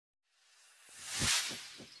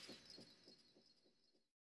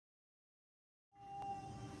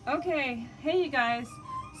Okay, hey you guys.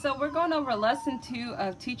 So we're going over lesson 2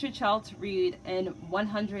 of Teach Your Child to Read in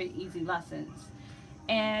 100 Easy Lessons.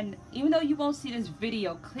 And even though you won't see this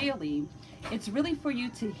video clearly, it's really for you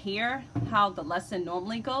to hear how the lesson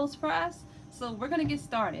normally goes for us. So we're going to get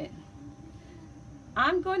started.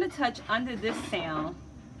 I'm going to touch under this sound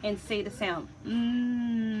and say the sound.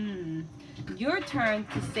 Your turn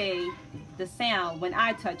to say the sound when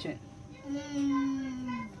I touch it.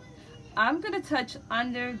 I'm going to touch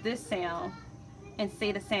under this sound and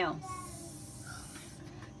say the sound.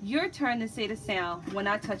 Your turn to say the sound when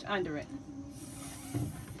I touch under it.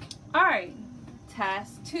 Alright,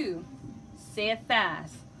 task 2. Say it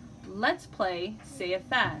fast. Let's play Say It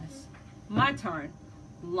Fast. My turn.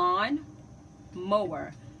 Lawn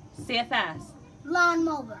mower. Say it fast. Lawn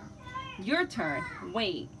mower. Your turn.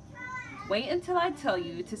 Wait. Wait until I tell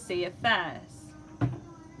you to say it fast.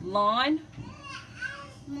 Lawn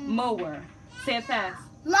mower. Say it fast.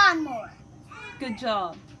 Lawn mower. Good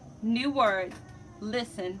job. New word.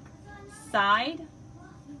 Listen. Side.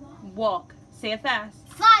 Walk. Say it fast.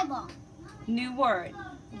 Sidewalk. New word.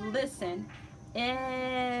 Listen.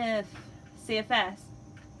 If. Say it fast.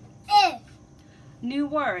 If. New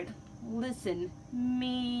word. Listen.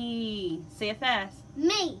 Me. Say it fast.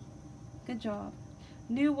 Me. Good job.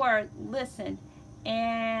 New word. Listen.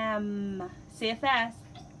 Am. Say it fast.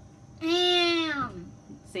 Am.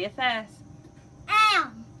 Say it fast.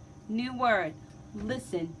 Am. New word.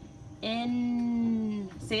 Listen. In.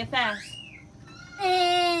 Say it fast.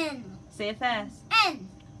 In. Say it fast. In.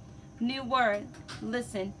 New word.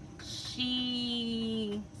 Listen.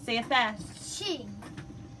 She. Say it fast. She.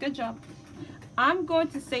 Good job. I'm going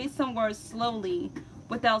to say some words slowly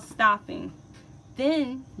without stopping.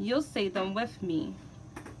 Then you'll say them with me.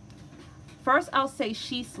 First, I'll say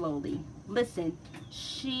she slowly. Listen.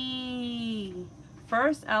 She.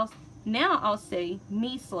 Now I'll say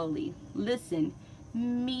me slowly. Listen.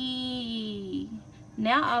 Me.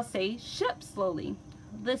 Now I'll say ship slowly.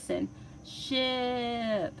 Listen.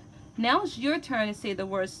 Ship. Now it's your turn to say the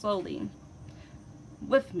word slowly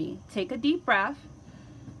with me. Take a deep breath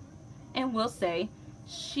and we'll say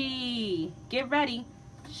she. Get ready.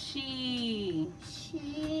 She.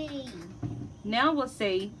 She. Now we'll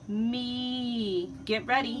say me. Get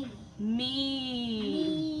ready.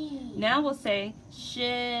 Me. Now we'll say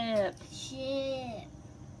ship. Ship.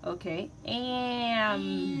 Okay.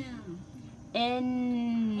 Am.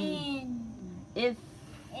 In. If.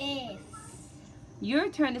 Your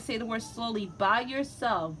turn to say the word slowly by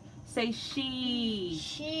yourself. Say she.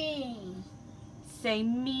 She. Say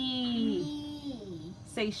me. Me.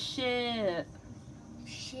 Say ship.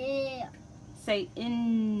 Ship. Say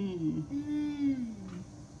in.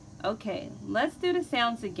 Okay, let's do the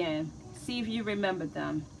sounds again. See if you remember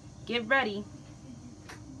them. Get ready.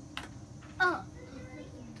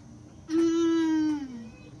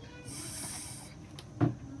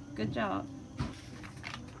 Good job.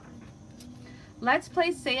 Let's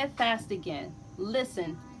play Say It Fast again.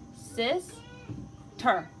 Listen.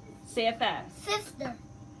 Sister. Say it fast. Sister.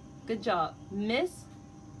 Good job.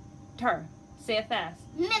 Mister. Say it fast.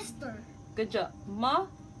 Mister. Good job.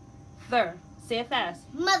 Mother. Say it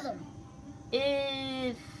fast. Mother.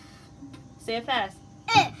 If. Say it fast.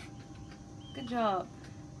 If. Good job.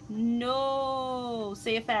 No.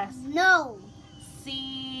 Say it fast. No.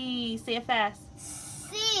 See. Say it fast.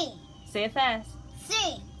 See. Say it fast.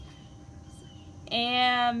 See.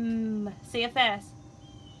 Am. Say it fast.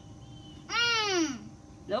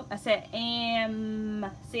 Nope, I said am.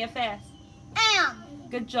 Say it fast. Am.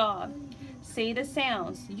 Good job. Say the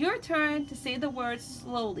sounds. Your turn to say the words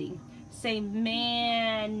slowly. Say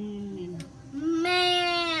man.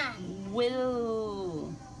 Man.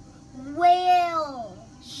 Will. Will.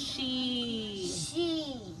 She.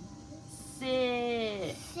 She.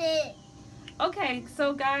 Sit. Sit. Okay,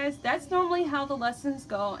 so guys, that's normally how the lessons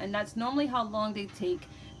go, and that's normally how long they take.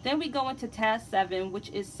 Then we go into task 7, which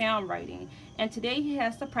is sound writing. And today he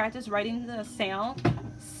has to practice writing the sound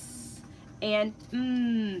s and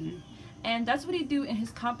and that's what he do in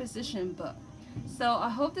his composition book. So I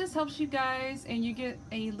hope this helps you guys and you get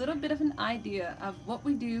a little bit of an idea of what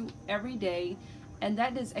we do every day, and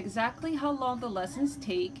that is exactly how long the lessons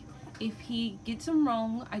take. If he gets them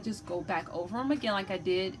wrong, I just go back over them again like I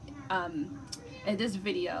did in this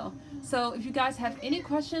video. So if you guys have any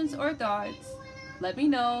questions or thoughts, let me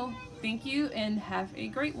know. Thank you and have a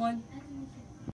great one.